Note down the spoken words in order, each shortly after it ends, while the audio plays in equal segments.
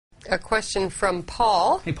a question from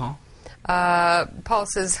Paul. Hey, Paul. Paul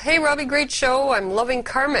says, "Hey, Robbie, great show. I'm loving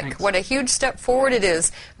Karmic. Thanks. What a huge step forward it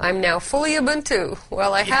is. I'm now fully Ubuntu.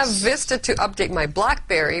 Well, I have Vista to update my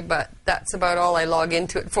BlackBerry, but that's about all I log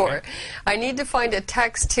into it for. Okay. I need to find a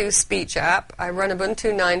text-to-speech app. I run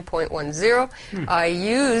Ubuntu 9.10. I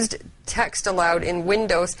used Text Aloud in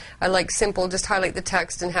Windows. I like simple, just highlight the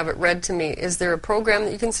text and have it read to me. Is there a program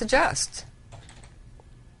that you can suggest?"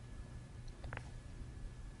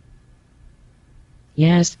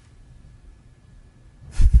 Yes.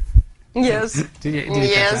 Yes. Did you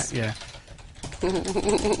Yes. catch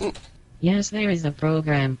that? Yeah. Yes, there is a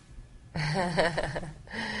program.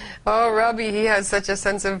 Oh, Robbie, he has such a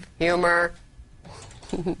sense of humor.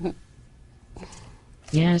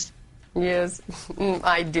 Yes. Yes,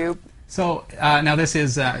 I do. So now this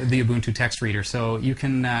is the Ubuntu text reader. So you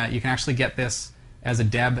can actually get this as a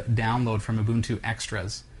deb download from Ubuntu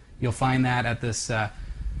Extras. You'll find that at this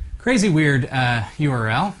crazy weird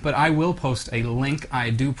URL, but I will post a link,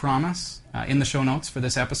 I do promise, in the show notes for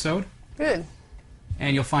this episode. Good.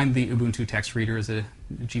 And you'll find the Ubuntu text reader as a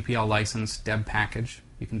GPL licensed deb package.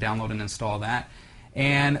 You can download and install that.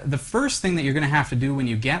 And the first thing that you're going to have to do when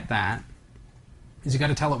you get that is you got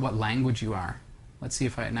to tell it what language you are. Let's see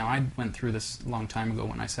if I went through this a long time ago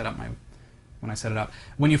when I set it up.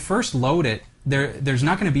 When you first load it, there's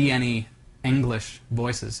not going to be any English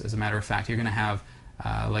voices. As a matter of fact, you're going to have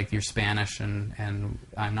like your Spanish, and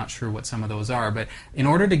I'm not sure what some of those are. But in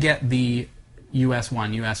order to get the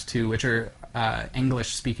US1, US2, which are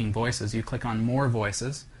English-speaking voices, you click on More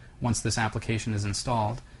Voices once this application is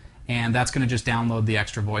installed, and that's going to just download the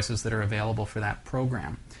extra voices that are available for that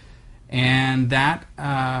program. And that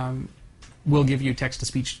will give you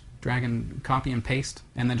text-to-speech, drag and copy and paste,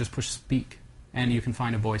 and then just push speak. And you can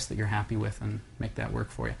find a voice that you're happy with and make that work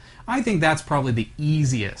for you. I think that's probably the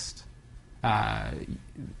easiest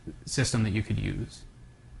system that you could use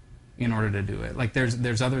in order to do it. Like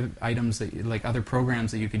there's other items that like other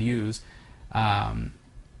programs that you could use,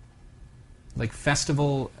 like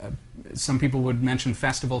Festival. Some people would mention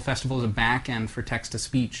Festival. Festival is a back end for text to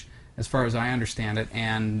speech, as far as I understand it,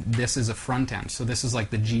 and this is a front end. So this is like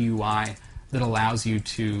the GUI that allows you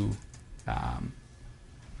to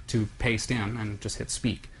paste in and just hit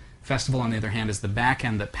speak. Festival, on the other hand, is the back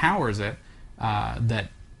end that powers it, that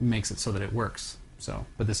makes it so that it works. So,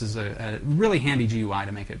 but this is a really handy GUI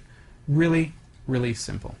to make it really, really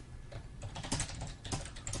simple.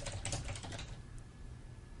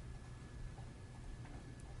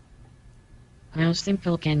 How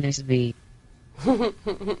simple can this be?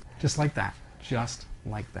 Just like that. Just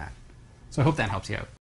like that. So I hope that helps you out.